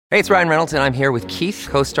Hey, it's Ryan Reynolds, and I'm here with Keith,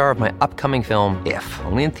 co-star of my upcoming film, If,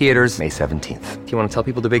 only in theaters May 17th. Do you want to tell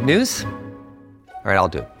people the big news? All right, I'll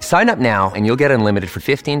do it. Sign up now and you'll get unlimited for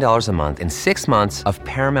 $15 a month and 6 months of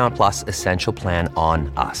Paramount Plus Essential Plan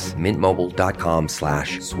on us.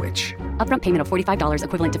 MintMobile.com/switch. Upfront payment of $45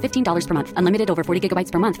 equivalent to $15 per month. Unlimited over 40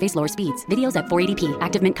 gigabytes per month. Face lower speeds. Videos at 480p.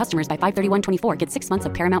 Active Mint customers by 531.24 get 6 months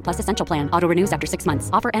of Paramount Plus Essential Plan. Auto renews after 6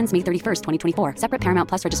 months. Offer ends May 31st, 2024. Separate Paramount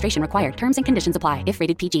Plus registration required. Terms and conditions apply if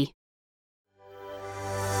rated PG.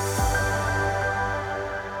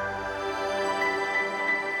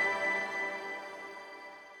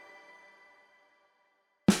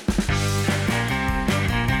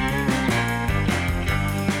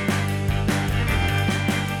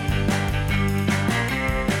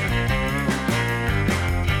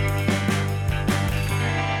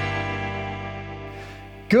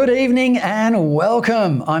 Good evening and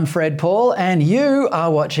welcome. I'm Fred Paul and you are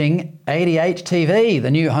watching 88 TV, the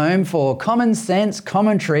new home for common sense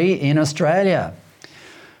commentary in Australia.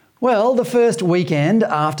 Well, the first weekend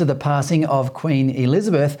after the passing of Queen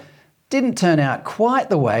Elizabeth didn't turn out quite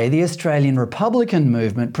the way the Australian Republican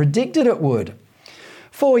movement predicted it would.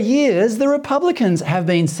 For years, the Republicans have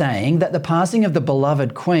been saying that the passing of the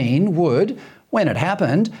beloved Queen would, when it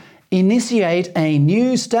happened, initiate a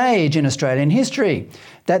new stage in Australian history,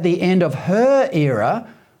 that the end of her era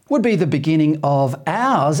would be the beginning of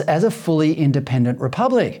ours as a fully independent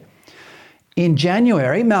republic. In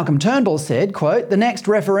January, Malcolm Turnbull said, quote, "The next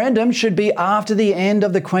referendum should be after the end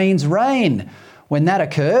of the Queen's reign. When that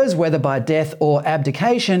occurs, whether by death or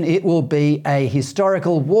abdication, it will be a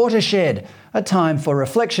historical watershed, a time for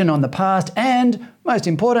reflection on the past and, most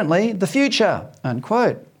importantly, the future,"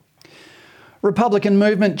 unquote. Republican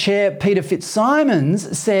movement chair Peter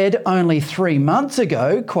Fitzsimons said only 3 months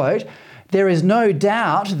ago, quote, "There is no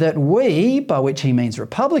doubt that we," by which he means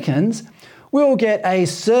Republicans, "will get a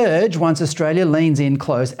surge once Australia leans in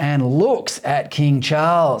close and looks at King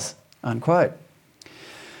Charles," unquote.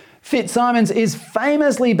 Fitzsimons is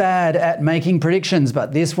famously bad at making predictions,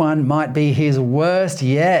 but this one might be his worst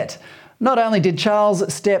yet. Not only did Charles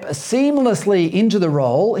step seamlessly into the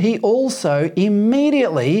role, he also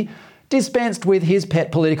immediately dispensed with his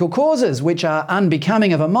pet political causes, which are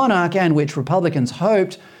unbecoming of a monarch and which Republicans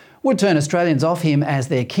hoped would turn Australians off him as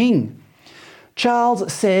their king.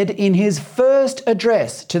 Charles said in his first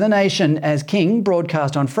address to the nation as king,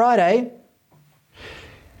 broadcast on Friday,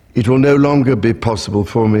 "It will no longer be possible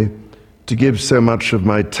for me to give so much of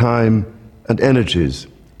my time and energies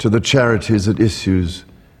to the charities and issues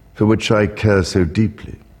for which I care so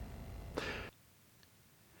deeply."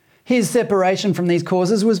 His separation from these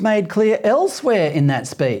causes was made clear elsewhere in that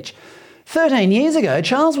speech. 13 years ago,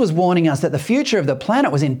 Charles was warning us that the future of the planet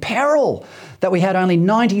was in peril, that we had only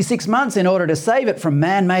 96 months in order to save it from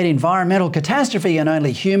man-made environmental catastrophe and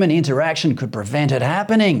only human interaction could prevent it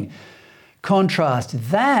happening. Contrast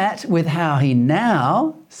that with how he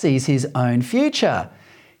now sees his own future.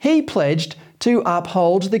 He pledged to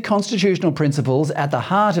uphold the constitutional principles at the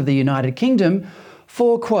heart of the United Kingdom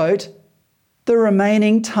for, quote, "the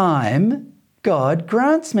remaining time God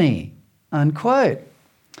grants me," unquote.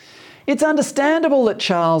 It's understandable that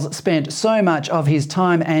Charles spent so much of his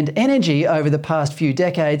time and energy over the past few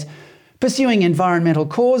decades pursuing environmental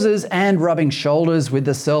causes and rubbing shoulders with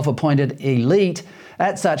the self-appointed elite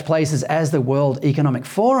at such places as the World Economic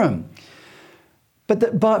Forum.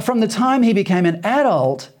 But from the time he became an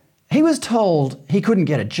adult, he was told he couldn't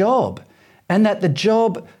get a job and that the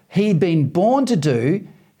job he'd been born to do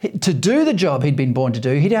the job he'd been born to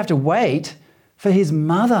do, he'd have to wait for his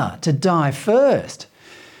mother to die first.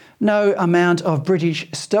 No amount of British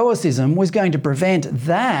stoicism was going to prevent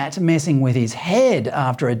that messing with his head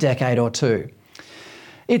after a decade or two.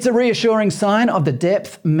 It's a reassuring sign of the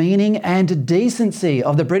depth, meaning and decency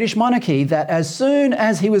of the British monarchy that as soon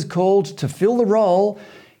as he was called to fill the role,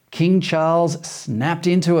 King Charles snapped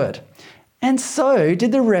into it. And so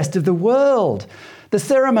did the rest of the world. The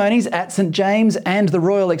ceremonies at St James and the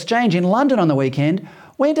Royal Exchange in London on the weekend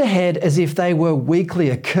went ahead as if they were weekly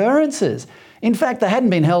occurrences. In fact, they hadn't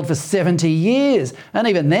been held for 70 years, and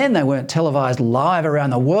even then they weren't televised live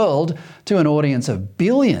around the world to an audience of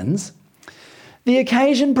billions. The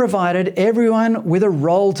occasion provided everyone with a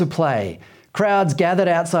role to play. Crowds gathered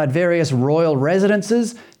outside various royal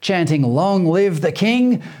residences, chanting "Long live the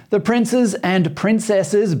King." The princes and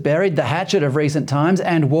princesses buried the hatchet of recent times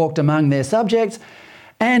and walked among their subjects,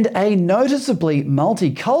 and a noticeably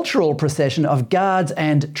multicultural procession of guards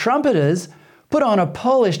and trumpeters put on a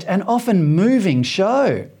polished and often moving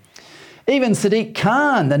show. Even Sadiq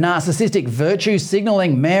Khan, the narcissistic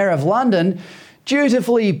virtue-signalling mayor of London,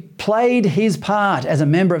 dutifully played his part as a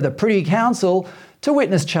member of the Privy Council to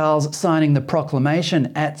witness Charles signing the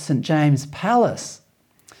proclamation at St James's Palace.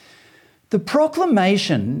 The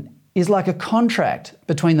proclamation is like a contract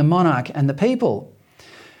between the monarch and the people.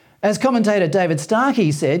 As commentator David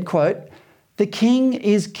Starkey said, quote, "The king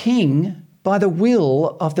is king by the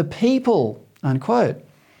will of the people," unquote.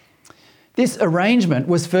 This arrangement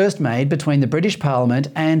was first made between the British Parliament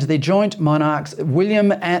and the joint monarchs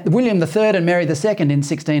William III and Mary II in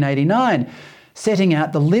 1689, setting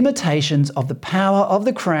out the limitations of the power of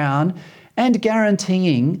the Crown and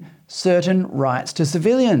guaranteeing certain rights to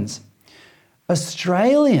civilians.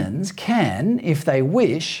 Australians can, if they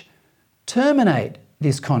wish, terminate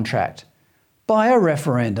this contract by a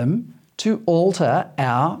referendum to alter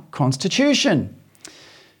our constitution.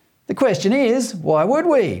 The question is, why would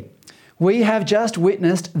we? We have just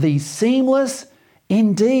witnessed the seamless,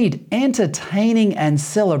 indeed entertaining and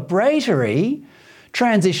celebratory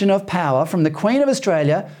transition of power from the Queen of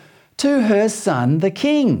Australia to her son, the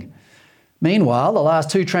King. Meanwhile, the last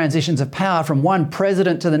two transitions of power from one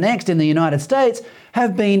president to the next in the United States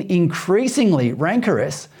have been increasingly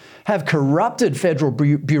rancorous, have corrupted federal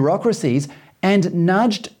bureaucracies and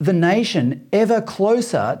nudged the nation ever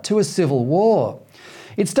closer to a civil war.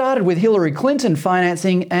 It started with Hillary Clinton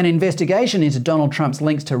financing an investigation into Donald Trump's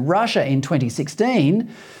links to Russia in 2016.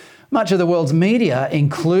 Much of the world's media,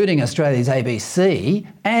 including Australia's ABC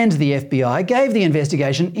and the FBI, gave the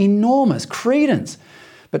investigation enormous credence.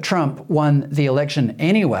 But Trump won the election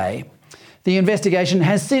anyway. The investigation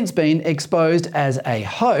has since been exposed as a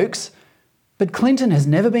hoax, but Clinton has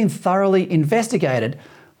never been thoroughly investigated,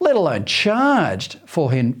 let alone charged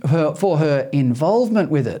for her involvement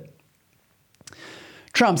with it.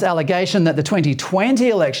 Trump's allegation that the 2020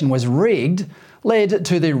 election was rigged led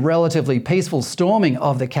to the relatively peaceful storming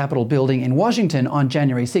of the Capitol building in Washington on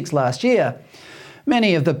January 6 last year,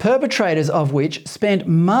 many of the perpetrators of which spent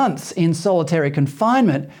months in solitary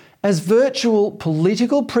confinement as virtual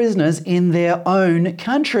political prisoners in their own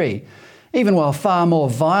country, even while far more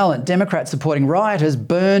violent Democrat-supporting rioters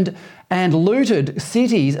burned and looted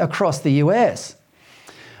cities across the US.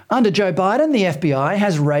 Under Joe Biden, the FBI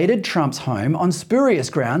has raided Trump's home on spurious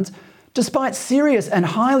grounds, despite serious and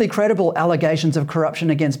highly credible allegations of corruption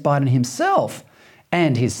against Biden himself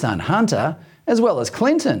and his son Hunter, as well as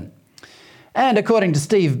Clinton. And according to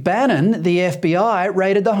Steve Bannon, the FBI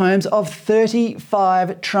raided the homes of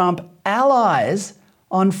 35 Trump allies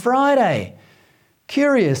on Friday.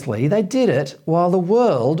 Curiously, they did it while the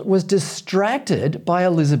world was distracted by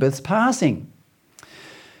Elizabeth's passing.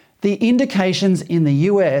 The indications in the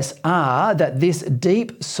US are that this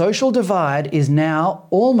deep social divide is now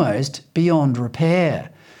almost beyond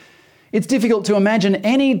repair. It's difficult to imagine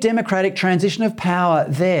any democratic transition of power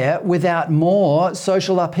there without more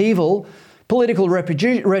social upheaval, political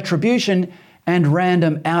retribution, and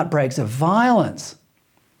random outbreaks of violence.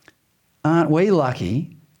 Aren't we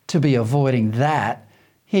lucky to be avoiding that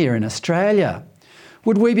here in Australia?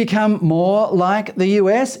 Would we become more like the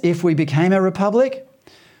US if we became a republic?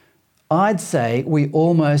 I'd say we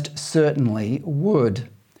almost certainly would.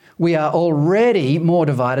 We are already more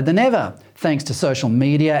divided than ever, thanks to social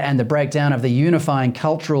media and the breakdown of the unifying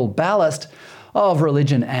cultural ballast of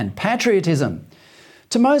religion and patriotism.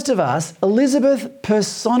 To most of us, Elizabeth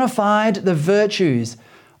personified the virtues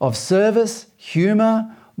of service,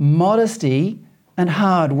 humour, modesty, and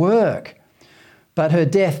hard work. But her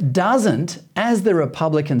death doesn't, as the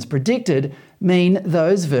Republicans predicted, mean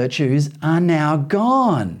those virtues are now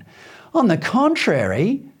gone. On the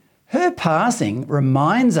contrary, her passing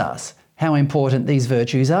reminds us how important these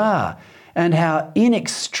virtues are and how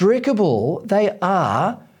inextricable they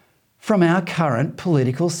are from our current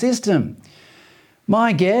political system.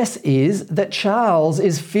 My guess is that Charles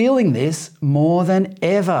is feeling this more than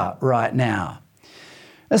ever right now.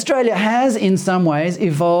 Australia has, in some ways,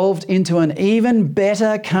 evolved into an even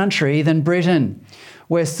better country than Britain.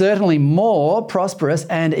 We're certainly more prosperous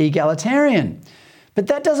and egalitarian. But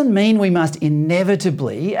that doesn't mean we must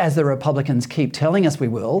inevitably, as the Republicans keep telling us we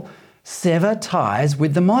will, sever ties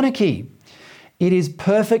with the monarchy. It is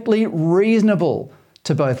perfectly reasonable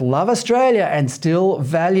to both love Australia and still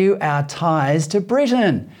value our ties to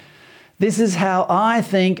Britain. This is how I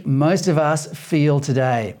think most of us feel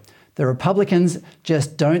today. The Republicans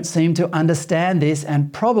just don't seem to understand this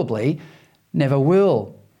and probably never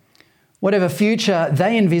will. Whatever future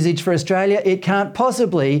they envisage for Australia, it can't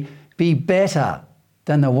possibly be better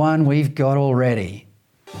than the one we've got already.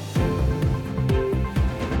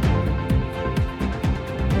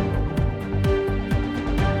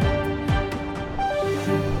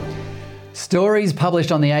 Stories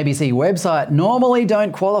published on the ABC website normally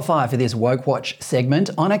don't qualify for this Woke Watch segment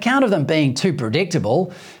on account of them being too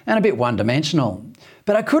predictable and a bit one-dimensional.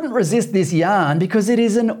 But I couldn't resist this yarn because it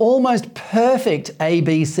is an almost perfect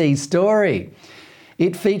ABC story.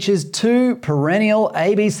 It features two perennial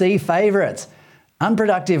ABC favourites: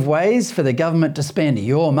 unproductive ways for the government to spend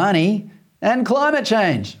your money and climate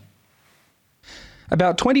change.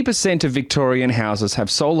 About 20% of Victorian houses have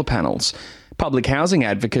solar panels. Public housing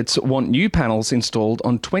advocates want new panels installed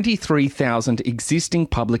on 23,000 existing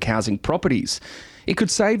public housing properties. It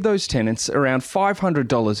could save those tenants around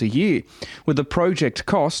 $500 a year, with a project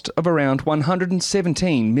cost of around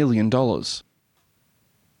 $117 million.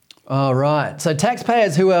 All right, so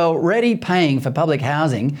taxpayers who are already paying for public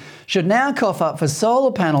housing should now cough up for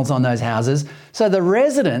solar panels on those houses so the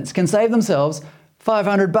residents can save themselves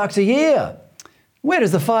 $500 a year. Where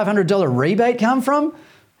does the $500 rebate come from?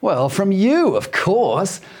 Well, from you, of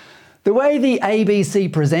course. The way the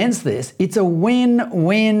ABC presents this, it's a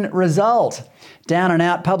win-win result. Down and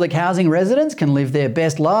out public housing residents can live their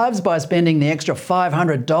best lives by spending the extra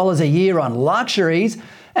 $500 a year on luxuries,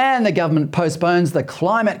 and the government postpones the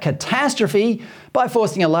climate catastrophe by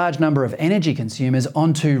forcing a large number of energy consumers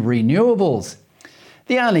onto renewables.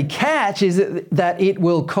 The only catch is that it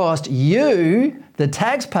will cost you, the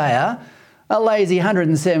taxpayer, a lazy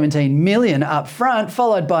 $117 million up front,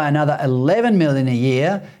 followed by another $11 million a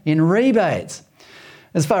year in rebates.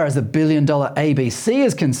 As far as the $1 billion ABC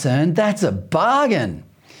is concerned, that's a bargain.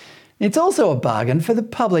 It's also a bargain for the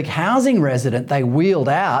public housing resident they wheeled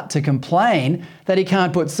out to complain that he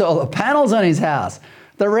can't put solar panels on his house.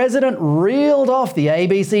 The resident reeled off the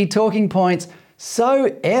ABC talking points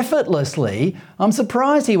so effortlessly, I'm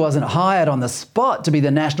surprised he wasn't hired on the spot to be the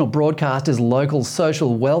national broadcaster's local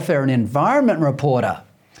social welfare and environment reporter.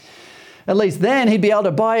 At least then he'd be able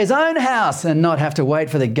to buy his own house and not have to wait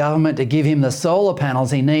for the government to give him the solar panels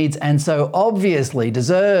he needs and so obviously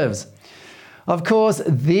deserves. Of course,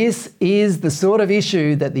 this is the sort of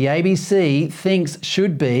issue that the ABC thinks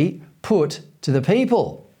should be put to the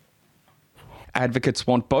people. Advocates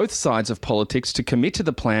want both sides of politics to commit to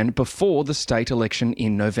the plan before the state election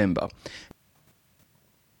in November.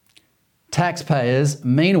 Taxpayers,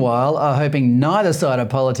 meanwhile, are hoping neither side of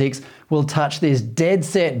politics will touch this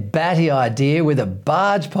dead-set batty idea with a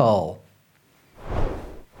barge pole.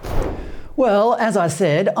 Well, as I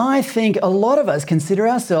said, I think a lot of us consider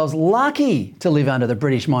ourselves lucky to live under the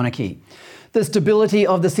British monarchy. The stability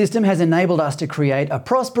of the system has enabled us to create a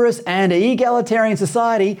prosperous and egalitarian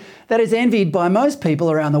society that is envied by most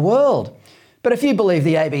people around the world. But if you believe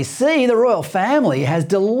the ABC, the royal family has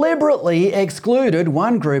deliberately excluded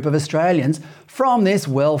one group of Australians from this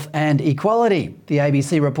wealth and equality. The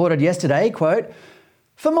ABC reported yesterday, quote,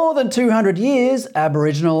 "For more than 200 years,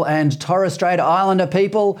 Aboriginal and Torres Strait Islander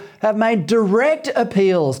people have made direct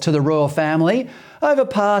appeals to the royal family over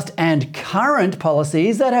past and current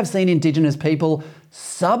policies that have seen Indigenous people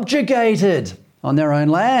subjugated on their own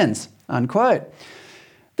lands," unquote.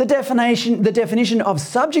 The definition of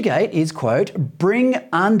subjugate is, quote, "bring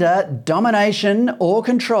under domination or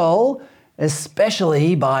control,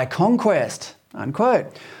 especially by conquest," unquote.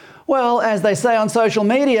 Well, as they say on social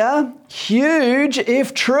media, huge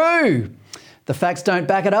if true. The facts don't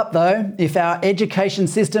back it up though. If our education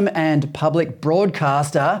system and public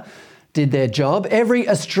broadcaster did their job, every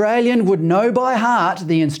Australian would know by heart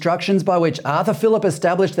the instructions by which Arthur Phillip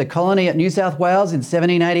established the colony at New South Wales in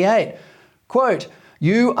 1788. Quote,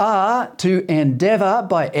 "You are to endeavour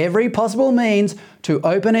by every possible means to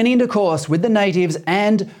open an intercourse with the natives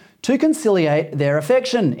and to conciliate their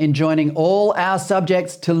affection, enjoining all our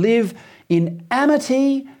subjects to live in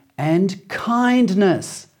amity and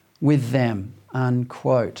kindness with them,"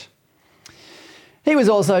 unquote. He was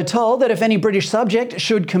also told that if any British subject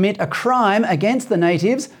should commit a crime against the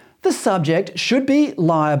natives, the subject should be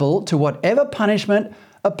liable to whatever punishment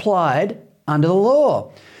applied under the law.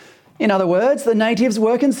 In other words, the natives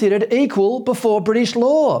were considered equal before British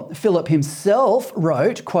law. Phillip himself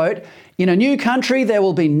wrote, quote, "In a new country there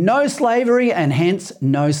will be no slavery and hence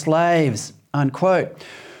no slaves," unquote.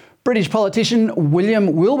 British politician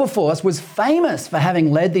William Wilberforce was famous for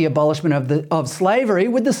having led the abolishment of slavery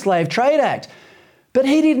with the Slave Trade Act. But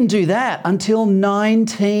he didn't do that until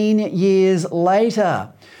 19 years later.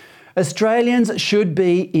 Australians should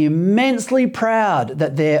be immensely proud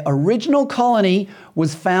that their original colony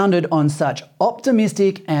was founded on such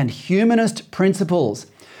optimistic and humanist principles.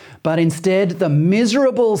 But instead, the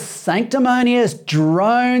miserable, sanctimonious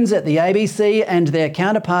drones at the ABC and their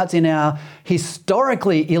counterparts in our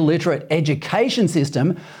historically illiterate education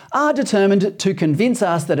system are determined to convince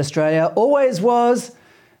us that Australia always was,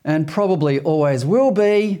 and probably always will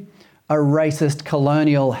be, a racist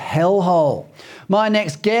colonial hellhole. My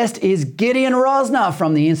next guest is Gideon Rozner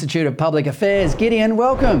from the Institute of Public Affairs. Gideon,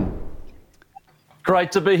 welcome.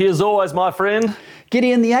 Great to be here as always, my friend.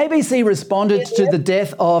 Gideon, the ABC responded to the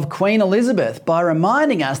death of Queen Elizabeth by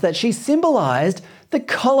reminding us that she symbolised the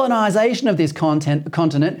colonisation of this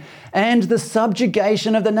continent and the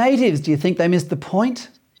subjugation of the natives. Do you think they missed the point?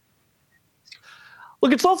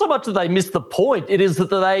 Look, it's not so much that they missed the point. It is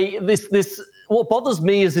that what bothers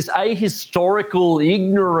me is this ahistorical,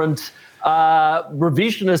 ignorant,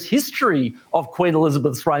 revisionist history of Queen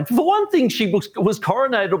Elizabeth's reign. For one thing, she was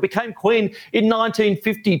coronated or became queen in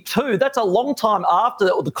 1952. That's a long time after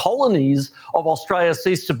the colonies of Australia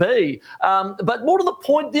ceased to be. But more to the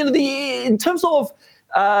point, in terms of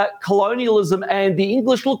colonialism and the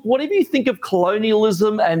English, look, whatever you think of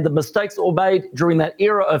colonialism and the mistakes that were made during that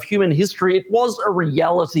era of human history, it was a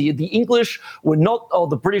reality. The English were not, or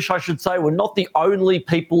the British, I should say, were not the only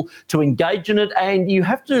people to engage in it. And you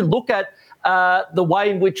have to look at the way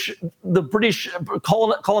in which the British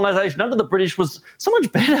colonisation under the British was so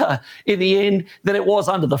much better in the end than it was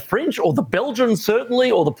under the French or the Belgians, certainly,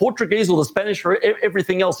 or the Portuguese or the Spanish or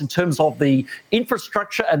everything else in terms of the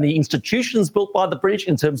infrastructure and the institutions built by the British,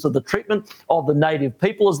 in terms of the treatment of the native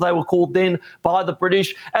people, as they were called then, by the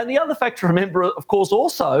British. And the other fact to remember, of course,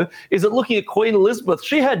 also, is that looking at Queen Elizabeth,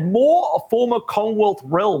 she had more former Commonwealth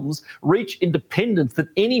realms reach independence than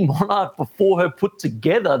any monarch before her put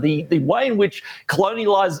together. The way in which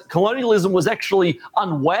colonialism was actually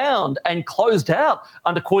unwound and closed out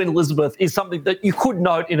under Queen Elizabeth is something that you could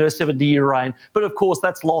note in her 70-year reign. But of course,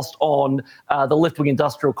 that's lost on the left-wing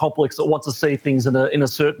industrial complex that wants to see things in a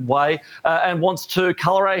certain way and wants to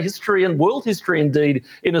colour our history and world history, indeed,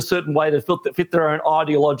 in a certain way to fit their own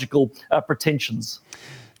ideological pretensions.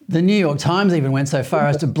 The New York Times even went so far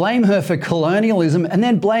as to blame her for colonialism and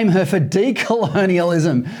then blame her for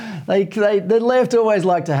decolonialism. The left always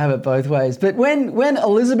like to have it both ways. But when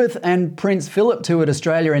Elizabeth and Prince Philip toured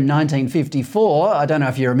Australia in 1954, I don't know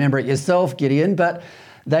if you remember it yourself, Gideon, but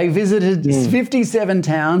they visited 57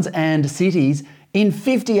 towns and cities in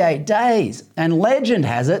 58 days. And legend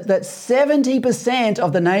has it that 70%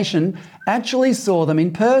 of the nation actually saw them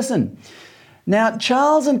in person. Now,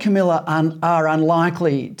 Charles and Camilla are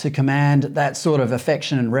unlikely to command that sort of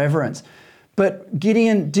affection and reverence. But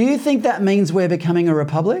Gideon, do you think that means we're becoming a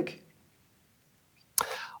republic?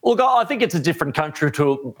 Look, I think it's a different country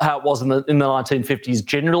to how it was in the 1950s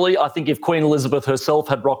generally. I think if Queen Elizabeth herself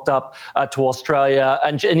had rocked up to Australia,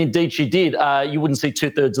 and indeed she did, you wouldn't see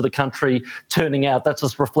 2/3 of the country turning out. That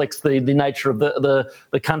just reflects the nature of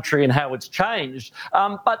the country and how it's changed.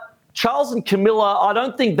 But Charles and Camilla, I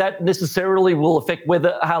don't think that necessarily will affect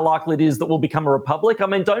how likely it is that we'll become a republic. I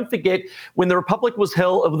mean, don't forget, when the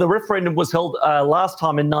referendum was held last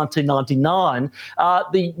time in 1999,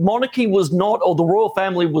 the monarchy was not, or the royal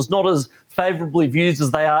family was not as favourably viewed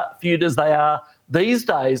as they are these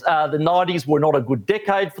days. The 90s were not a good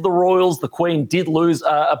decade for the royals. The Queen did lose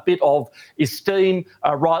a bit of esteem,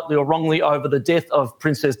 rightly or wrongly, over the death of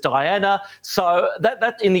Princess Diana. So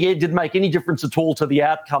that in the end didn't make any difference at all to the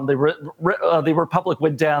outcome. The Republic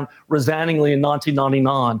went down resoundingly in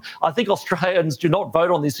 1999. I think Australians do not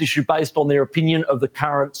vote on this issue based on their opinion of the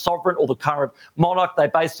current sovereign or the current monarch. They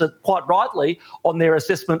base it, quite rightly, on their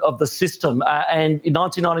assessment of the system. And in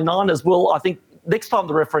 1999 as well, I think, next time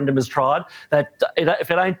the referendum is tried, that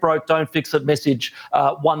if it ain't broke, don't fix it message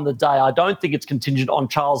won the day. I don't think it's contingent on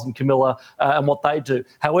Charles and Camilla and what they do.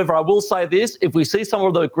 However, I will say this, if we see some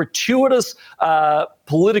of the gratuitous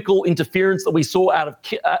political interference that we saw out of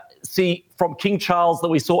from King Charles, that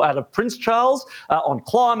we saw out of Prince Charles on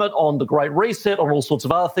climate, on the Great Reset, on all sorts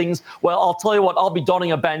of other things, well, I'll tell you what, I'll be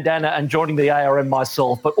donning a bandana and joining the ARM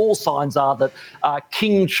myself. But all signs are that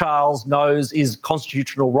King Charles knows his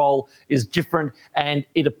constitutional role is different, and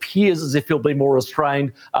it appears as if he'll be more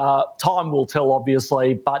restrained. Time will tell,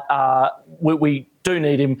 obviously, but we do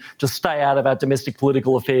need him to stay out of our domestic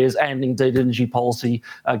political affairs and indeed energy policy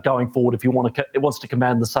going forward if he wants to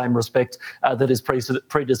command the same respect that his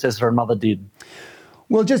predecessor and mother did.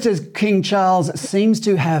 Well, just as King Charles seems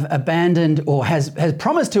to have abandoned, or has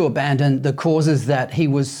promised to abandon, the causes that he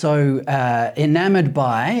was so enamoured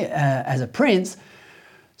by as a prince,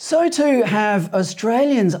 so too have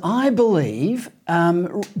Australians, I believe,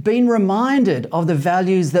 been reminded of the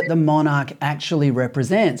values that the monarch actually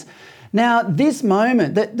represents. Now, this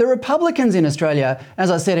moment, the Republicans in Australia,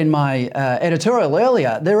 as I said in my editorial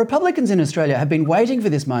earlier, the Republicans in Australia have been waiting for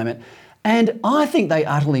this moment, and I think they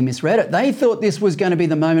utterly misread it. They thought this was going to be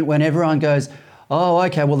the moment when everyone goes, oh,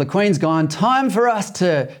 okay, well, the Queen's gone. Time for us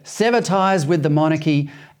to sever ties with the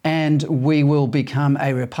monarchy and we will become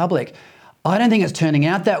a republic. I don't think it's turning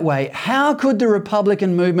out that way. How could the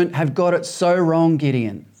Republican movement have got it so wrong,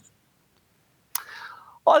 Gideon?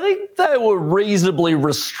 I think they were reasonably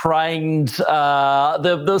restrained.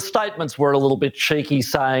 The statements were a little bit cheeky,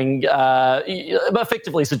 saying,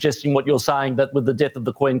 effectively suggesting what you're saying, that with the death of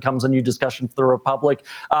the Queen comes a new discussion for the Republic.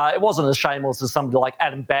 It wasn't as shameless as somebody like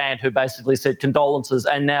Adam Band, who basically said condolences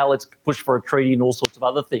and now let's push for a treaty and all sorts of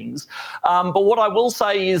other things. But what I will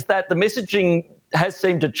say is that the messaging has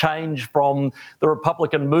seemed to change from the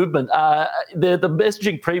Republican movement. The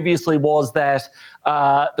messaging previously was that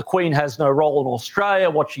the Queen has no role in Australia,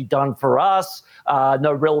 what's she done for us,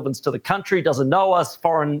 no relevance to the country, doesn't know us,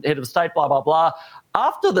 foreign head of state, blah, blah, blah.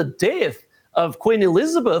 After the death of Queen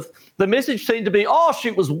Elizabeth, the message seemed to be, oh,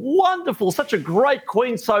 she was wonderful, such a great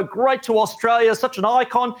queen, so great to Australia, such an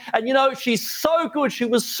icon. And, you know, she's so good. She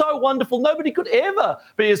was so wonderful. Nobody could ever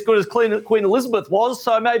be as good as Queen Elizabeth was.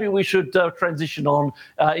 So maybe we should transition on,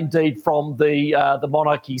 indeed, from the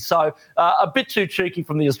monarchy. So a bit too cheeky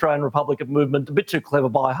from the Australian Republican movement, a bit too clever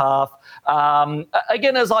by half.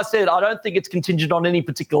 Again, as I said, I don't think it's contingent on any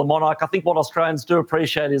particular monarch. I think what Australians do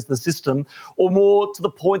appreciate is the system, or more to the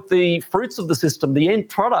point, the fruits of the system, the end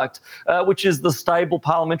product, which is the stable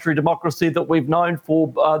parliamentary democracy that we've known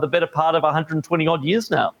for the better part of 120 odd years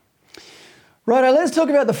now. Righto, let's talk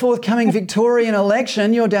about the forthcoming Victorian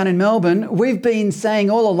election. You're down in Melbourne. We've been saying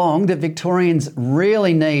all along that Victorians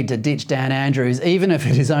really need to ditch Dan Andrews, even if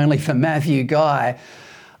it is only for Matthew Guy.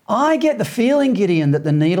 I get the feeling, Gideon, that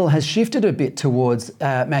the needle has shifted a bit towards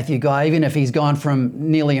Matthew Guy, even if he's gone from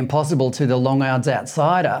nearly impossible to the long odds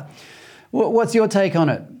outsider. What's your take on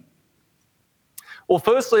it? Well,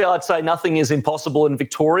 firstly, I'd say nothing is impossible in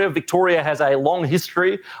Victoria. Victoria has a long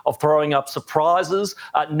history of throwing up surprises.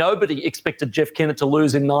 Nobody expected Jeff Kennett to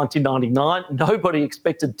lose in 1999. Nobody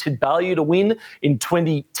expected Tid Ballieu to win in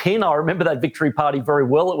 2010. I remember that victory party very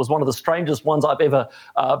well. It was one of the strangest ones I've ever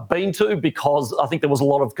been to, because I think there was a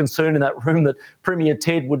lot of concern in that room that Premier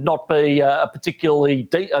Ted would not be a particularly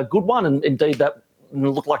good one, and indeed that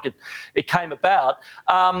looked like it came about.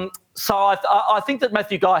 So I think that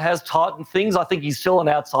Matthew Guy has tightened things. I think he's still an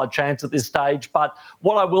outside chance at this stage. But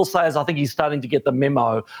what I will say is I think he's starting to get the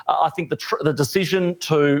memo. I think the decision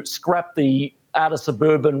to scrap the outer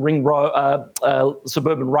suburban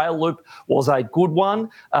suburban rail loop was a good one.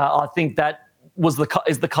 I think that is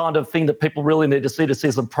the kind of thing that people really need to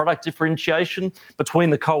see some product differentiation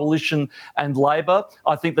between the Coalition and Labor.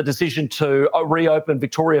 I think the decision to reopen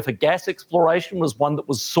Victoria for gas exploration was one that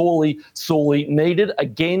was sorely needed.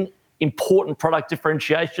 Again, important product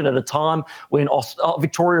differentiation at a time when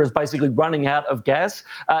Victoria is basically running out of gas.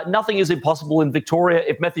 Nothing is impossible in Victoria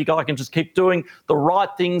if Matthew Guy can just keep doing the right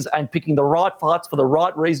things and picking the right fights for the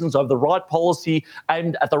right reasons over the right policy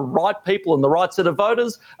aimed at the right people and the right set of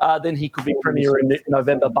voters, then he could be Premier in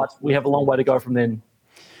November, but we have a long way to go from then.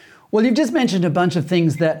 Well, you've just mentioned a bunch of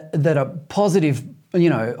things that are positive,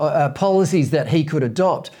 policies that he could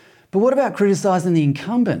adopt. But what about criticising the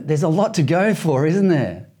incumbent? There's a lot to go for, isn't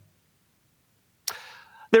there?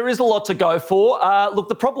 There is a lot to go for. Look,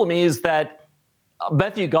 the problem is that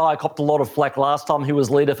Matthew Guy copped a lot of flack last time he was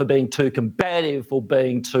leader for being too combative or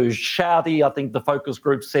being too shouty, I think the focus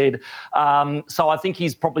group said. So I think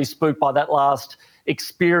he's probably spooked by that last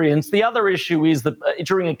experience. The other issue is that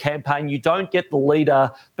during a campaign, you don't get the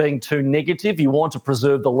leader being too negative. You want to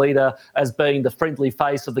preserve the leader as being the friendly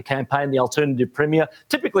face of the campaign, the alternative premier.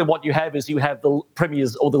 Typically what you have is you have the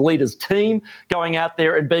premier's or the leader's team going out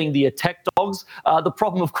there and being the attack dogs. The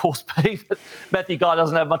problem, of course, being that Matthew Guy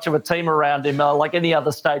doesn't have much of a team around him. Like any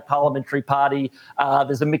other state parliamentary party,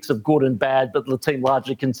 there's a mix of good and bad, but the team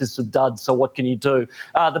largely consists of duds, so what can you do?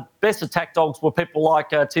 The best attack dogs were people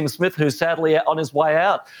like Tim Smith, who's sadly on his way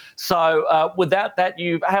out. So without that,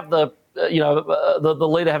 you have the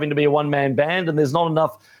leader having to be a one-man band, and there's not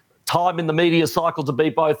enough time in the media cycle to be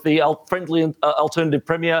both the friendly alternative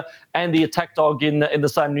premier and the attack dog in the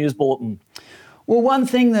same news bulletin. Well, one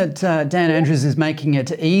thing that Dan Andrews is making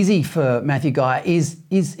it easy for Matthew Guy is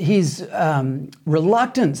his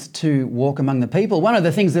reluctance to walk among the people. One of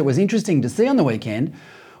the things that was interesting to see on the weekend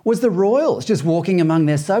was the royals just walking among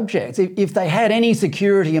their subjects. If they had any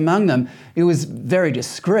security among them, it was very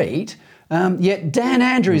discreet. Yet Dan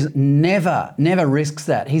Andrews never risks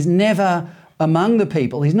that. He's never among the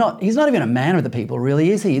people. He's not even a man of the people, really,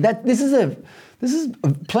 is he? This is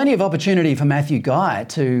plenty of opportunity for Matthew Guy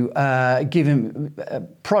to give him a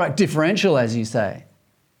product differential, as you say.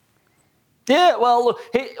 Yeah, well, look,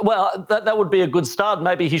 that would be a good start.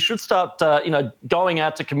 Maybe he should start, going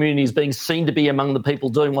out to communities, being seen to be among the people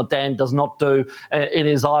doing what Dan does not do in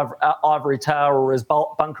his ivory tower or his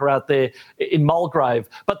bunker out there in Mulgrave.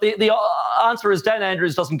 But the answer is Dan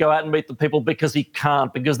Andrews doesn't go out and meet the people because he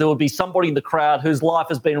can't, because there would be somebody in the crowd whose life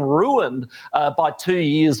has been ruined by 2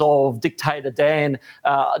 years of dictator Dan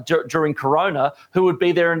during Corona, who would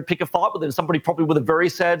be there and pick a fight with him. Somebody probably with a very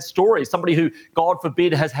sad story, somebody who, God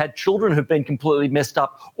forbid, has had children who've been completely messed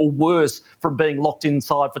up or worse from being locked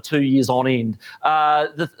inside for 2 years on end.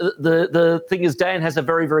 The thing is, Dan has a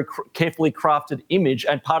very, very carefully crafted image,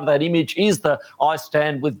 and part of that image is the I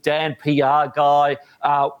stand with Dan PR guy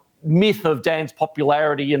myth of Dan's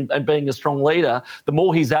popularity and being a strong leader. The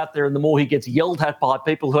more he's out there and the more he gets yelled at by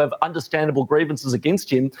people who have understandable grievances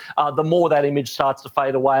against him, the more that image starts to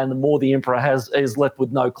fade away and the more the Emperor is left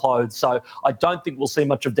with no clothes. So I don't think we'll see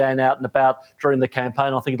much of Dan out and about during the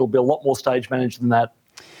campaign. I think it'll be a lot more stage managed than that.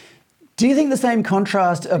 Do you think the same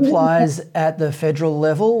contrast applies at the federal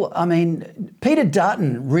level? I mean, Peter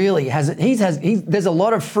Dutton really there's a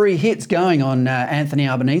lot of free hits going on Anthony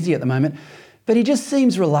Albanese at the moment, but he just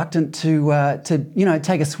seems reluctant to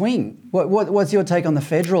take a swing. What's your take on the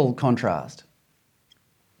federal contrast?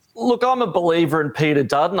 Look, I'm a believer in Peter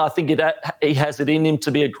Dutton. I think he has it in him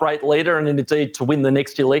to be a great leader and indeed to win the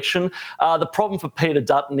next election. The problem for Peter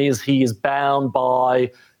Dutton is he is bound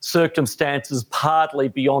by circumstances partly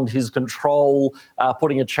beyond his control,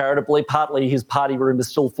 putting it charitably. Partly his party room is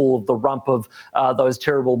still full of the rump of those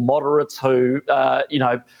terrible moderates who,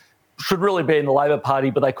 should really be in the Labor Party,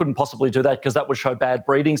 but they couldn't possibly do that because that would show bad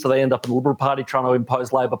breeding. So they end up in the Liberal Party trying to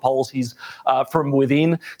impose Labor policies from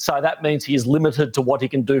within. So that means he is limited to what he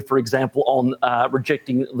can do, for example, on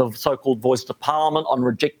rejecting the so-called voice to Parliament, on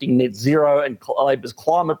rejecting net zero and Labor's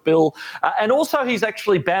climate bill. And also he's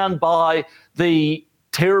actually bound by the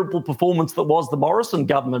terrible performance that was the Morrison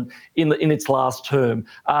government in its last term.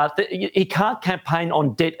 He can't campaign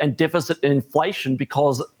on debt and deficit and inflation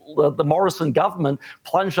because the Morrison government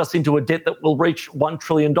plunged us into a debt that will reach $1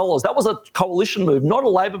 trillion. That was a coalition move, not a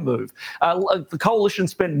Labor move. The coalition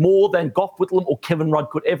spent more than Gough Whitlam or Kevin Rudd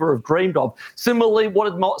could ever have dreamed of. Similarly,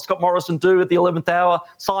 what did Scott Morrison do at the 11th hour?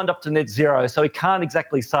 Signed up to net zero. So he can't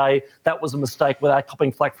exactly say that was a mistake without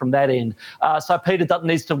copping flack from that end. So Peter Dutton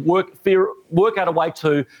needs to work out a way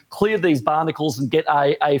to clear these barnacles and get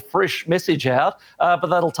a fresh message out, but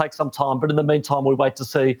that'll take some time. But in the meantime, we wait to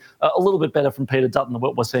see a little bit better from Peter Dutton than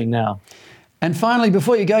what we're seeing now. And finally,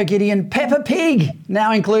 before you go, Gideon, Peppa Pig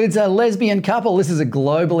now includes a lesbian couple. This is a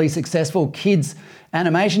globally successful kids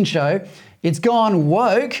animation show. It's gone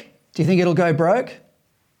woke. Do you think it'll go broke?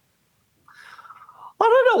 I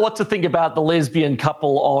don't know what to think about the lesbian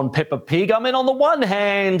couple on Peppa Pig. I mean, on the one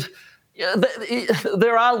hand,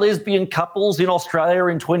 there are lesbian couples in Australia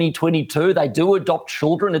in 2022. They do adopt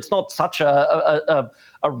children. It's not such a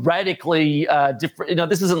radically different.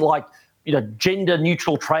 This isn't like gender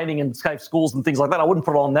neutral training in safe schools and things like that. I wouldn't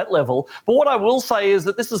put it on that level. But what I will say is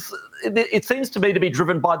that it seems to me to be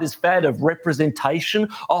driven by this fad of representation.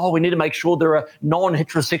 Oh, we need to make sure there are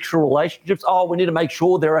non-heterosexual relationships. Oh, we need to make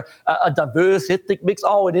sure there are a diverse ethnic mix.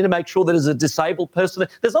 Oh, we need to make sure that there's a disabled person.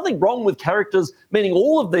 There's nothing wrong with characters meaning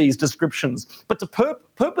all of these descriptions. But to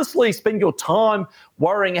purposely spend your time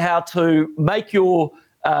worrying how to make your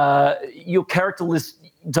character list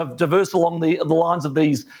diverse along the lines of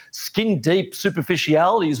these skin-deep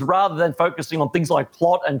superficialities rather than focusing on things like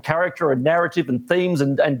plot and character and narrative and themes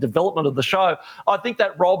and development of the show, I think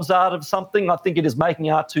that robs art of something. I think it is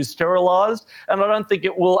making art too sterilised, and I don't think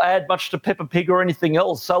it will add much to Peppa Pig or anything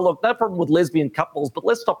else. So look, no problem with lesbian couples, but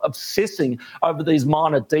let's stop obsessing over these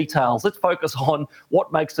minor details. Let's focus on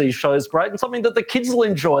what makes these shows great and something that the kids will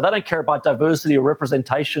enjoy. They don't care about diversity or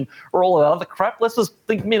representation or all that other crap. Let's just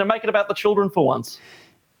make it about the children for once.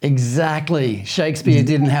 Exactly. Shakespeare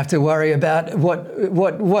didn't have to worry about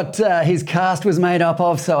what his cast was made up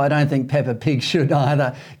of, so I don't think Peppa Pig should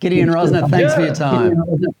either. Gideon Rozner, thanks for your time.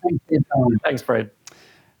 Thanks, Fred.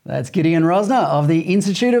 That's Gideon Rozner of the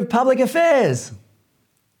Institute of Public Affairs.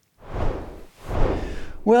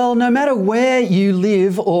 Well, no matter where you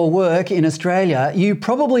live or work in Australia, you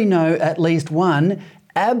probably know at least one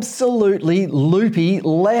absolutely loopy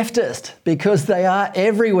leftist, because they are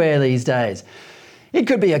everywhere these days. It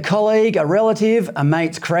could be a colleague, a relative, a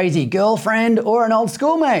mate's crazy girlfriend, or an old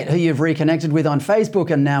schoolmate who you've reconnected with on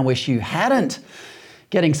Facebook and now wish you hadn't.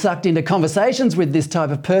 Getting sucked into conversations with this type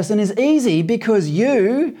of person is easy because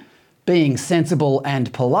you, being sensible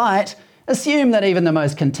and polite, assume that even the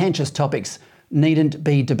most contentious topics needn't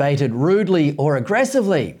be debated rudely or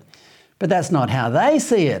aggressively. But that's not how they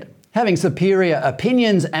see it. Having superior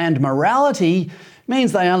opinions and morality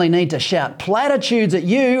Means they only need to shout platitudes at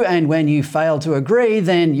you, and when you fail to agree,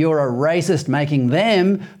 then you're a racist, making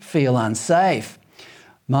them feel unsafe.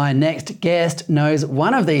 My next guest knows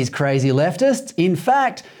one of these crazy leftists. In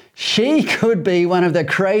fact, she could be one of the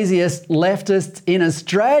craziest leftists in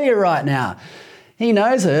Australia right now. He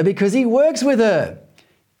knows her because he works with her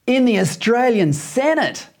in the Australian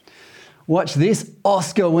Senate. Watch this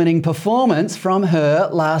Oscar-winning performance from her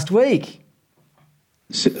last week.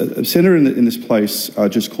 A senator in this place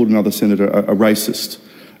just called another senator a racist,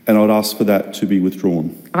 and I'd ask for that to be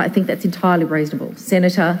withdrawn. I think that's entirely reasonable.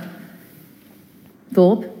 Senator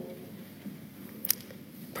Thorpe.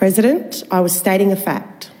 President, I was stating a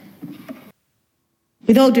fact.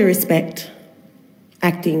 With all due respect,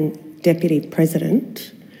 Acting Deputy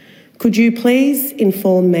President, could you please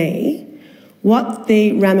inform me what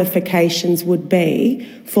the ramifications would be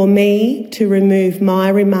for me to remove my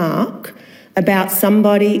remark about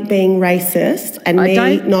somebody being racist and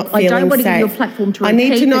me not feeling safe? I don't want to give you a platform to repeat. I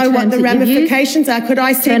need to know what the ramifications are. Could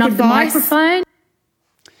I seek advice? Turn off the microphone.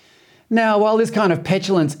 Now, while this kind of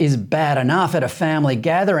petulance is bad enough at a family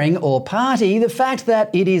gathering or party, the fact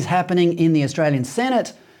that it is happening in the Australian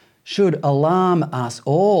Senate should alarm us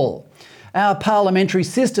all. Our parliamentary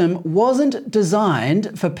system wasn't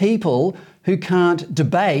designed for people who can't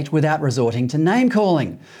debate without resorting to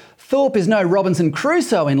name-calling. Thorpe is no Robinson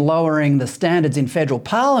Crusoe in lowering the standards in federal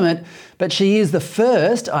parliament, but she is the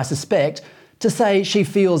first, I suspect, to say she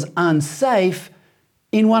feels unsafe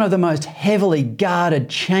in one of the most heavily guarded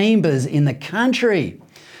chambers in the country.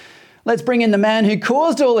 Let's bring in the man who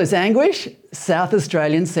caused all this anguish, South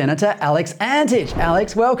Australian Senator Alex Antic.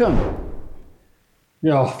 Alex, welcome.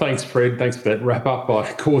 Yeah, thanks, Fred. Thanks for that wrap-up.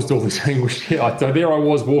 I caused all this anguish. Yeah, so there I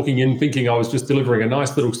was walking in thinking I was just delivering a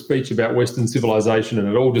nice little speech about Western civilization, and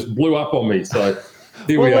it all just blew up on me. So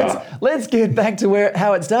here we are. Let's get back to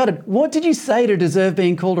how it started. What did you say to deserve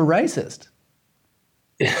being called a racist?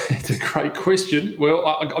 It's a great question. Well,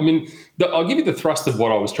 I mean, I'll give you the thrust of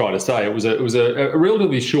what I was trying to say. It was a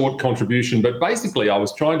relatively short contribution, but basically I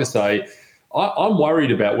was trying to say I'm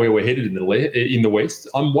worried about where we're headed in the West.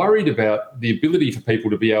 I'm worried about the ability for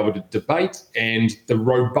people to be able to debate and the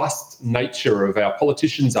robust nature of our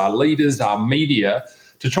politicians, our leaders, our media,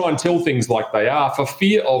 to try and tell things like they are for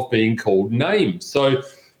fear of being called names. So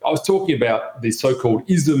I was talking about the so-called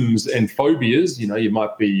isms and phobias. You know, you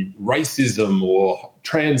might be racism or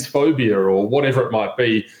transphobia or whatever it might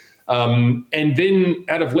be. And then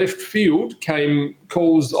out of left field came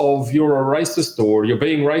calls of you're a racist or you're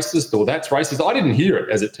being racist or that's racist. I didn't hear it,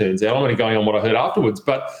 as it turns out. I'm only going on what I heard afterwards,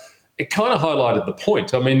 but it kind of highlighted the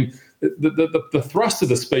point. I mean, the thrust of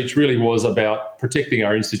the speech really was about protecting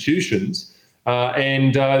our institutions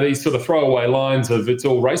and these sort of throwaway lines of it's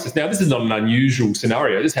all racist. Now, this is not an unusual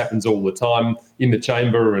scenario. This happens all the time in the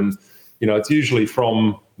chamber, and you know, it's usually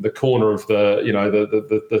from the corner of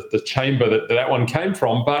the chamber that one came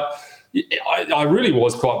from. But I really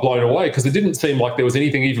was quite blown away because it didn't seem like there was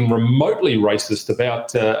anything even remotely racist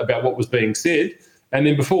about what was being said. And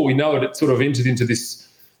then before we know it, it sort of entered into this,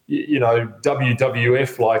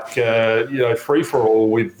 WWF like free for all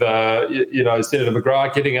with Senator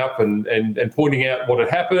McGrath getting up and pointing out what had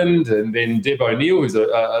happened, and then Deb O'Neill,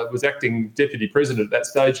 who was acting deputy president at that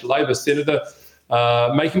stage, Labor senator,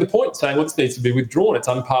 making the point, saying, well, this needs to be withdrawn. It's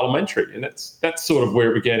unparliamentary. And that's sort of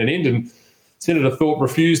where it began and ended. And Senator Thorpe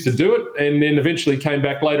refused to do it and then eventually came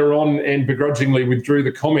back later on and begrudgingly withdrew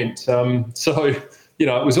the comment.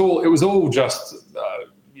 It was all just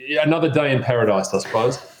another day in paradise, I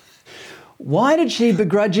suppose. Why did she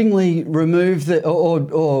begrudgingly remove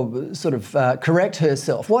or sort of correct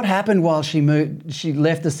herself? What happened while she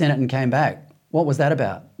left the Senate and came back? What was that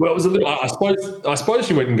about? Well, it was a little. I suppose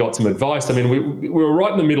she went and got some advice. I mean, we were right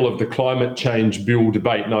in the middle of the climate change bill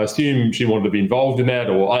debate, and I assume she wanted to be involved in that.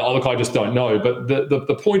 Or I just don't know. But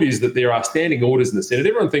the point is that there are standing orders in the Senate.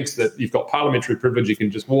 Everyone thinks that you've got parliamentary privilege. You can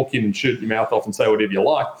just walk in and shoot your mouth off and say whatever you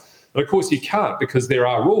like. But of course, you can't, because there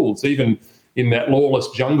are rules, even in that lawless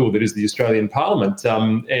jungle that is the Australian Parliament.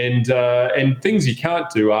 And things you can't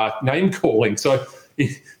do are name calling. So,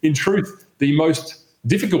 in truth, the most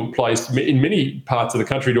difficult place in many parts of the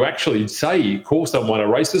country to actually call someone a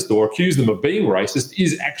racist or accuse them of being racist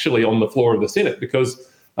is actually on the floor of the Senate, because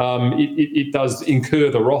it does incur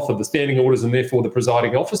the wrath of the standing orders and therefore the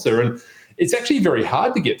presiding officer. And it's actually very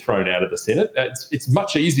hard to get thrown out of the Senate. It's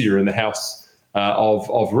much easier in the House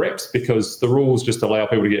of Reps, because the rules just allow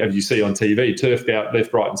people to get, as you see on TV, turfed out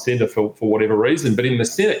left, right and centre for whatever reason. But in the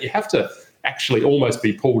Senate, you have to actually almost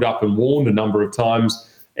be pulled up and warned a number of times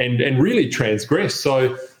and really transgress.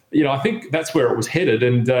 So I think that's where it was headed.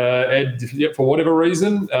 And for whatever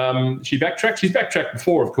reason, she backtracked. She's backtracked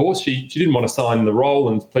before, of course. She didn't want to sign the roll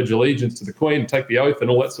and pledge allegiance to the Queen and take the oath and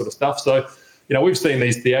all that sort of stuff. So, we've seen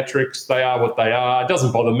these theatrics. They are what they are. It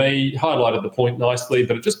doesn't bother me. Highlighted the point nicely,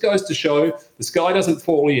 but it just goes to show the sky doesn't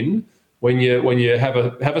fall in when you have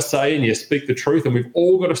a say and you speak the truth. And we've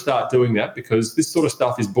all got to start doing that, because this sort of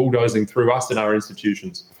stuff is bulldozing through us and our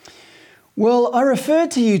institutions. Well, I referred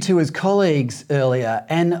to you two as colleagues earlier,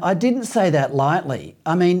 and I didn't say that lightly.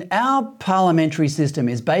 I mean, our parliamentary system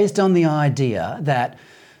is based on the idea that,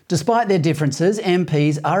 despite their differences,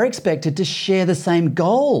 MPs are expected to share the same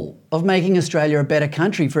goal of making Australia a better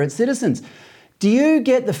country for its citizens. Do you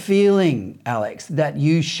get the feeling, Alex, that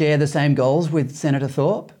you share the same goals with Senator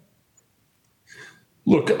Thorpe?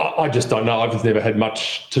 Look, I just don't know. I've never had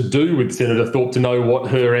much to do with Senator Thorpe to know what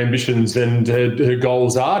her ambitions and her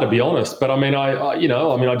goals are, to be honest. But I mean,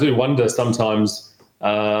 I do wonder sometimes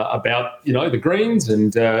about the Greens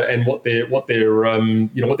and what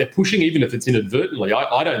they're pushing, even if it's inadvertently.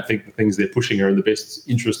 I don't think the things they're pushing are in the best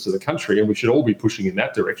interests of the country, and we should all be pushing in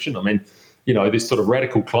that direction. I mean, this sort of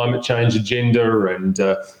radical climate change agenda and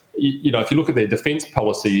if you look at their defence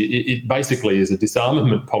policy, it basically is a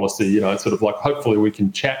disarmament policy. It's sort of like, hopefully we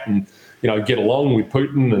can chat and, get along with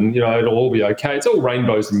Putin and, it'll all be okay. It's all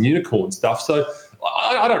rainbows and unicorn stuff. So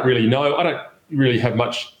I don't really know. I don't really have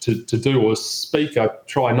much to do or speak. I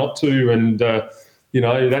try not to. And,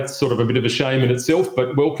 that's sort of a bit of a shame in itself.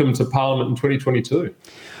 But welcome to Parliament in 2022.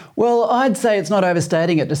 Well, I'd say it's not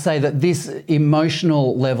overstating it to say that this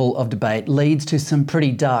emotional level of debate leads to some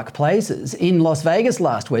pretty dark places. In Las Vegas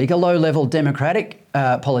last week, a low-level Democratic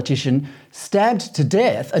politician stabbed to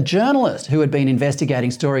death a journalist who had been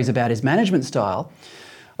investigating stories about his management style.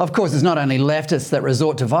 Of course, it's not only leftists that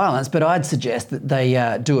resort to violence, but I'd suggest that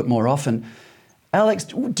they do it more often. Alex,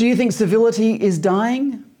 do you think civility is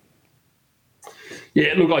dying?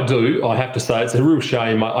 Yeah, look, I do. I have to say it's a real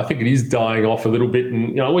shame. I think it is dying off a little bit.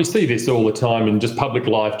 And, we see this all the time in just public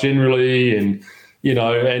life generally. And,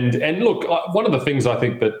 and look, one of the things I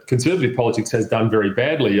think that conservative politics has done very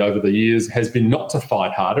badly over the years has been not to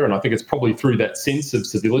fight harder. And I think it's probably through that sense of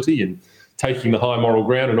civility and taking the high moral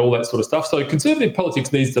ground and all that sort of stuff. So conservative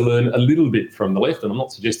politics needs to learn a little bit from the left. And I'm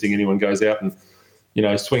not suggesting anyone goes out and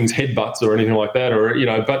swings headbutts or anything like that, or,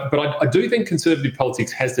 but I do think conservative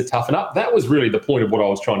politics has to toughen up. That was really the point of what I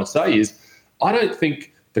was trying to say is I don't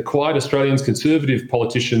think the quiet Australians, conservative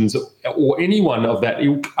politicians or anyone of that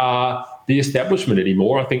ilk are the establishment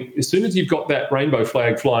anymore. I think as soon as you've got that rainbow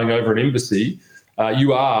flag flying over an embassy,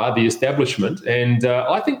 you are the establishment. And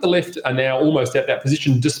I think the left are now almost at that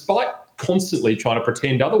position, despite constantly trying to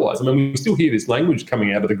pretend otherwise. I mean, we still hear this language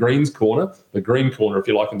coming out of the Greens corner, the Green corner, if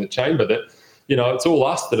you like, in the chamber, that it's all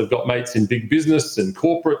us that have got mates in big business and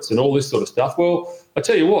corporates and all this sort of stuff. Well, I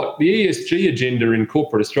tell you what, the ESG agenda in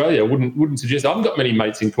corporate Australia wouldn't suggest I haven't got many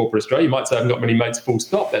mates in corporate Australia. You might say I haven't got many mates full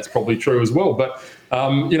stop. That's probably true as well. But,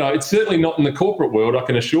 it's certainly not in the corporate world, I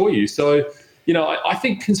can assure you. So, I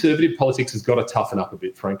think conservative politics has got to toughen up a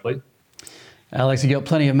bit, frankly. Alex, you've got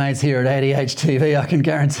plenty of mates here at ADH TV, I can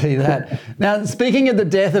guarantee that. Now, speaking of the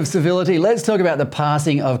death of civility, let's talk about the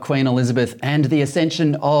passing of Queen Elizabeth and the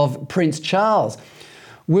ascension of Prince Charles.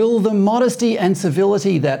 Will the modesty and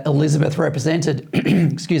civility that Elizabeth represented,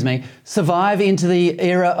 survive into the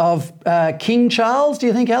era of King Charles, do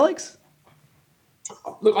you think, Alex?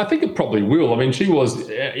 Look, I think it probably will. I mean, she was,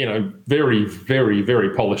 very, very,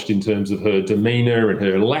 very polished in terms of her demeanour and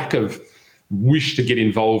her lack of wish to get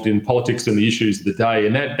involved in politics and the issues of the day.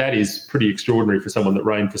 And that is pretty extraordinary for someone that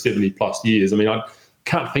reigned for 70 plus years. I mean, I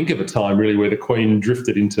can't think of a time really where the Queen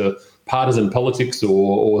drifted into partisan politics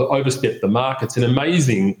or overstepped the mark. It's an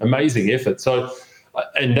amazing, amazing effort. So,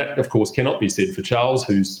 and that of course cannot be said for Charles,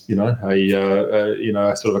 who's,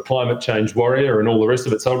 a sort of a climate change warrior and all the rest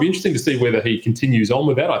of it. So it'll be interesting to see whether he continues on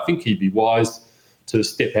with that. I think he'd be wise to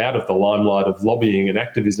step out of the limelight of lobbying and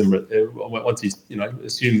activism once he's,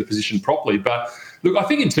 assumed the position properly. But look, I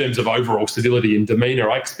think in terms of overall civility and demeanour,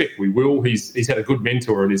 I expect we will. He's had a good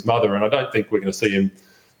mentor in his mother, and I don't think we're going to see him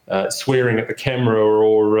swearing at the camera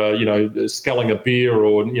or sculling a beer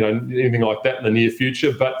or, anything like that in the near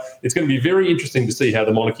future. But it's going to be very interesting to see how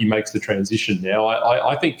the monarchy makes the transition now.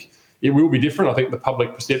 I think it will be different. I think the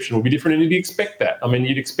public perception will be different, and you'd expect that. I mean,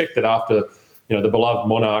 you'd expect that after the beloved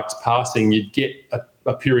monarch's passing, you'd get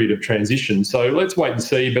a period of transition. So let's wait and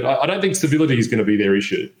see. But I don't think civility is going to be their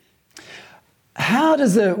issue. How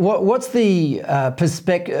does what's the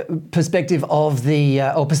perspective of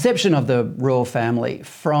or perception of the royal family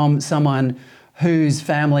from someone whose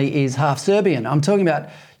family is half Serbian? I'm talking about,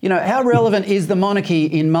 how relevant is the monarchy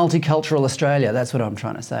in multicultural Australia? That's what I'm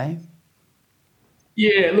trying to say.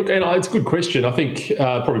 Yeah, look, and it's a good question. I think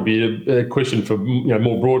probably be a question for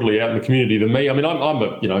more broadly out in the community than me. I mean, I'm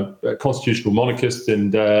a constitutional monarchist,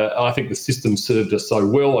 and I think the system served us so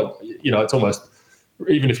well. It's almost,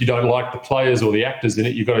 even if you don't like the players or the actors in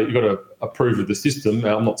it, you've got to approve of the system.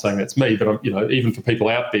 I'm not saying that's me, but even for people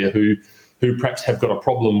out there who perhaps have got a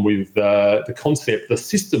problem with the concept, the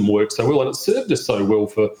system works so well, and it served us so well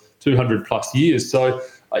for 200 plus years. So.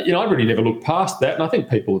 I really never look past that, and I think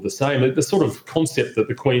people are the same. The sort of concept that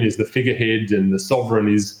the Queen is the figurehead and the sovereign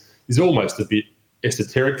is almost a bit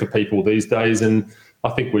esoteric for people these days, and I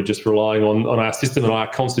think we're just relying on our system and our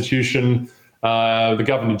constitution, the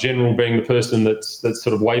Governor-General being the person that's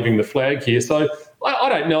sort of waving the flag here. So I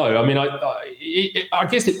don't know. I mean, I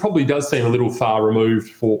guess it probably does seem a little far removed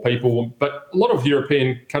for people, but a lot of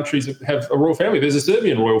European countries have a royal family. There's a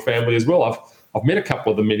Serbian royal family as well. I've met a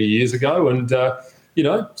couple of them many years ago, and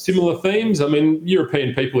similar themes. I mean,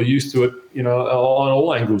 European people are used to it, on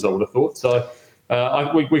all angles, I would have thought. So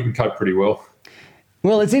we can cope pretty well.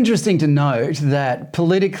 Well, it's interesting to note that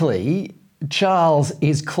politically, Charles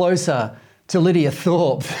is closer to Lydia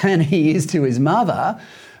Thorpe than he is to his mother,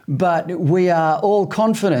 but we are all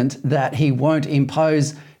confident that he won't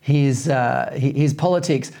impose his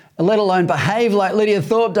politics, let alone behave like Lydia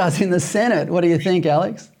Thorpe does in the Senate. What do you think,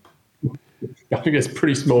 Alex? I think there's a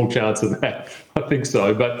pretty small chance of that. I think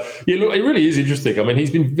so. But, yeah, look, it really is interesting. I mean, he's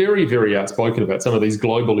been very, very outspoken about some of these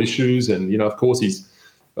global issues. And, of course, he's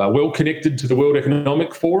well connected to the World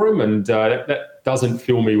Economic Forum. And that doesn't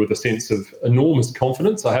fill me with a sense of enormous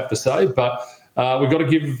confidence, I have to say. But we've got to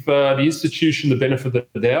give the institution the benefit of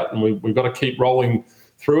the doubt, and we've got to keep rolling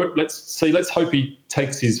through it. Let's hope he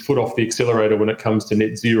takes his foot off the accelerator when it comes to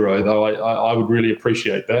net zero, though I would really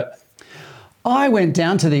appreciate that. I went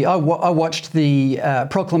down to I watched the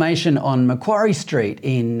proclamation on Macquarie Street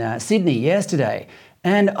in Sydney yesterday,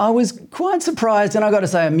 and I was quite surprised, and I got to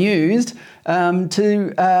say amused,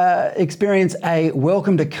 to experience a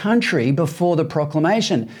welcome to country before the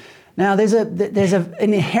proclamation. Now, there's an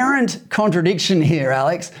inherent contradiction here,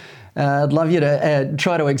 Alex. I'd love you to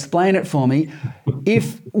try to explain it for me.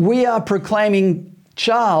 If we are proclaiming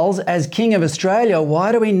Charles as King of Australia,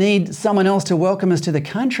 why do we need someone else to welcome us to the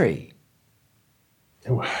country?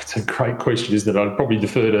 It's a great question, isn't it? I'd probably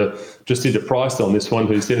defer to Jacinta Price on this one,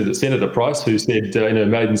 Senator Price, who said in her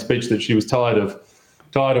maiden speech that she was tired of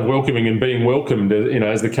welcoming and being welcomed,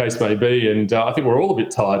 as the case may be. And I think we're all a bit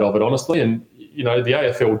tired of it, honestly. And, the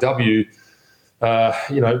AFLW,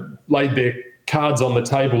 laid their cards on the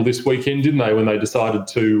table this weekend, didn't they, when they decided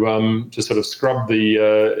to sort of scrub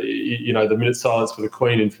the minute silence for the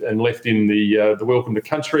Queen and left in the welcome to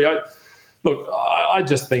country. Look, I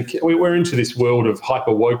just think we're into this world of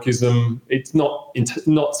hyper-wokeism. It's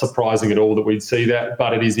not surprising at all that we'd see that,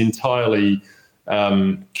 but it is entirely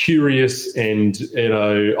curious and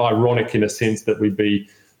ironic in a sense that we'd be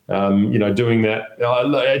doing that.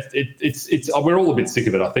 We're all a bit sick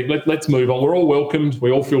of it, I think. Let's move on. We're all welcomed. We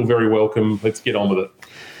all feel very welcome. Let's get on with it.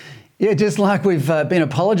 Yeah, just like we've been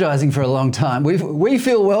apologising for a long time. We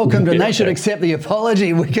feel welcomed, and they should accept the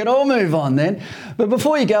apology. We can all move on then. But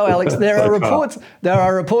before you go, Alex, there are reports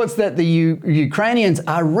that the Ukrainians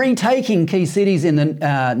are retaking key cities in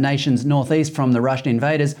the nation's northeast from the Russian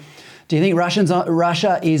invaders. Do you think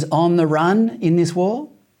Russia is on the run in this war?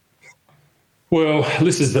 Well,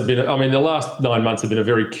 the last 9 months have been a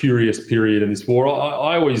very curious period in this war.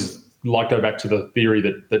 I always like to go back to the theory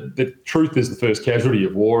that truth is the first casualty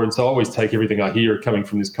of war, and so I always take everything I hear coming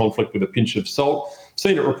from this conflict with a pinch of salt.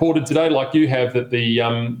 Seen it reported today, like you have, that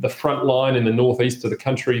the front line in the northeast of the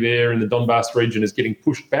country there in the Donbass region is getting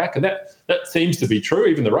pushed back, and that seems to be true.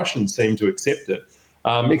 Even the Russians seem to accept it,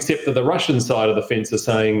 except that the Russian side of the fence are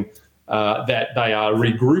saying that they are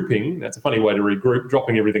regrouping. That's a funny way to regroup,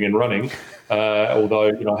 dropping everything and running, although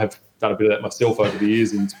I have done a bit of that myself over the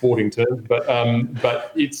years in sporting terms,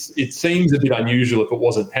 but it seems a bit unusual if it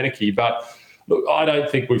wasn't panicky. But look, I don't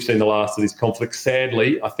think we've seen the last of this conflict.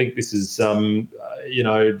 Sadly, I think this is, the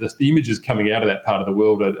images coming out of that part of the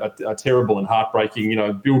world are terrible and heartbreaking.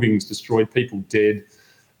 Buildings destroyed, people dead.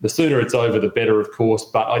 The sooner it's over, the better, of course.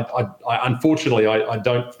 But I unfortunately, I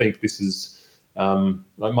don't think this is.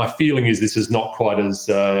 My feeling is this is not quite as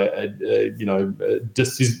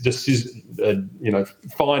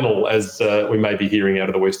final as we may be hearing out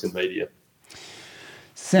of the Western media.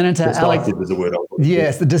 Senator Alex, is a word.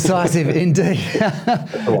 Yes, the decisive indeed.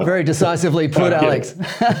 Very decisively put, Alex.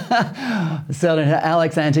 Senator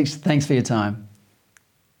Alex Antic, thanks for your time.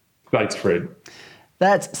 Thanks, Fred.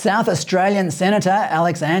 That's South Australian Senator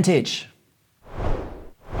Alex Antic.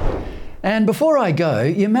 And before I go,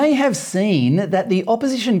 you may have seen that the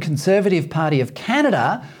opposition Conservative Party of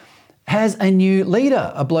Canada has a new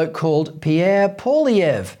leader, a bloke called Pierre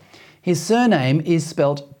Poilievre. His surname is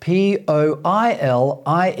spelt Poilievre,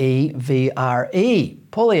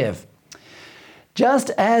 Poilievre. Just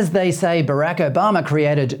as they say Barack Obama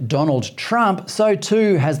created Donald Trump, so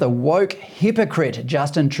too has the woke hypocrite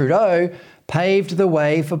Justin Trudeau paved the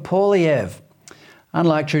way for Poilievre.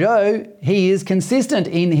 Unlike Trudeau, he is consistent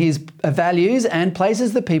in his values and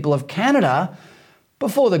places the people of Canada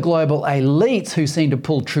before the global elites who seem to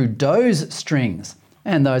pull Trudeau's strings,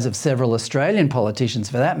 and those of several Australian politicians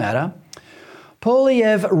for that matter.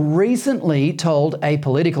 Poilievre recently told a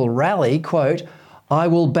political rally, quote, "I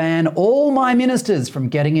will ban all my ministers from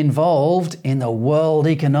getting involved in the World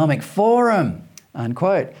Economic Forum,"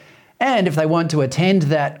 unquote. And if they want to attend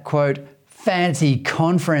that, quote, "fancy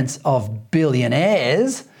conference of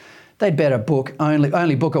billionaires," they'd better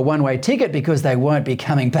only book a one-way ticket because they won't be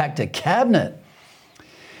coming back to cabinet.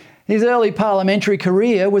 His early parliamentary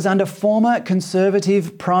career was under former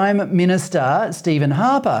Conservative Prime Minister Stephen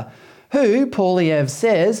Harper, who, Poilievre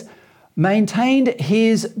says, maintained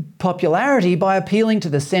his popularity by appealing to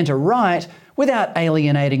the centre-right without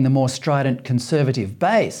alienating the more strident Conservative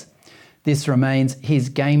base. This remains his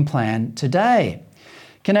game plan today.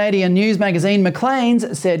 Canadian news magazine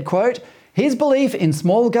Maclean's said, quote, "His belief in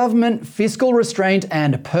small government, fiscal restraint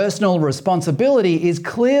and personal responsibility is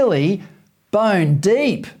clearly bone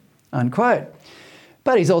deep," unquote.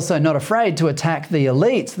 But he's also not afraid to attack the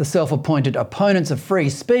elites, the self-appointed opponents of free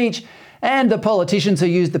speech, and the politicians who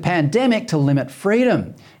use the pandemic to limit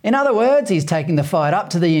freedom. In other words, he's taking the fight up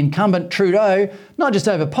to the incumbent Trudeau, not just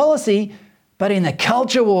over policy, but in the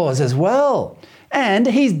culture wars as well. And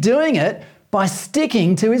he's doing it by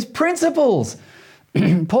sticking to his principles.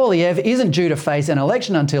 Poilievre isn't due to face an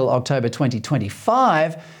election until October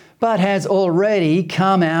 2025, but has already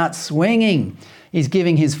come out swinging. He's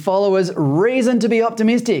giving his followers reason to be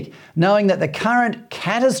optimistic, knowing that the current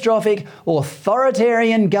catastrophic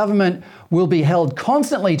authoritarian government will be held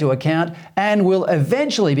constantly to account and will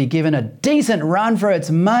eventually be given a decent run for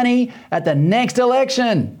its money at the next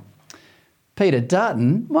election. Peter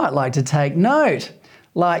Dutton might like to take note.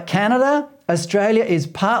 Like Canada, Australia is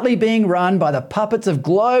partly being run by the puppets of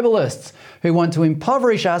globalists who want to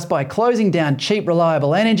impoverish us by closing down cheap,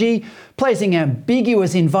 reliable energy, placing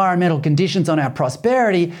ambiguous environmental conditions on our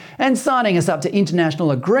prosperity, and signing us up to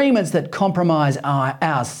international agreements that compromise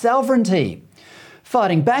our sovereignty.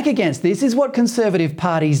 Fighting back against this is what Conservative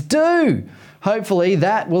parties do. Hopefully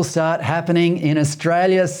that will start happening in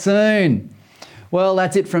Australia soon. Well,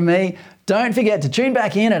 that's it from me. Don't forget to tune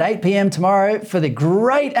back in at 8 p.m. tomorrow for the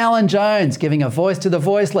great Alan Jones giving a voice to the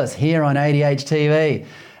voiceless here on ADH TV.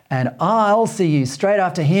 And I'll see you straight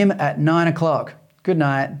after him at 9 o'clock. Good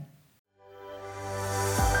night.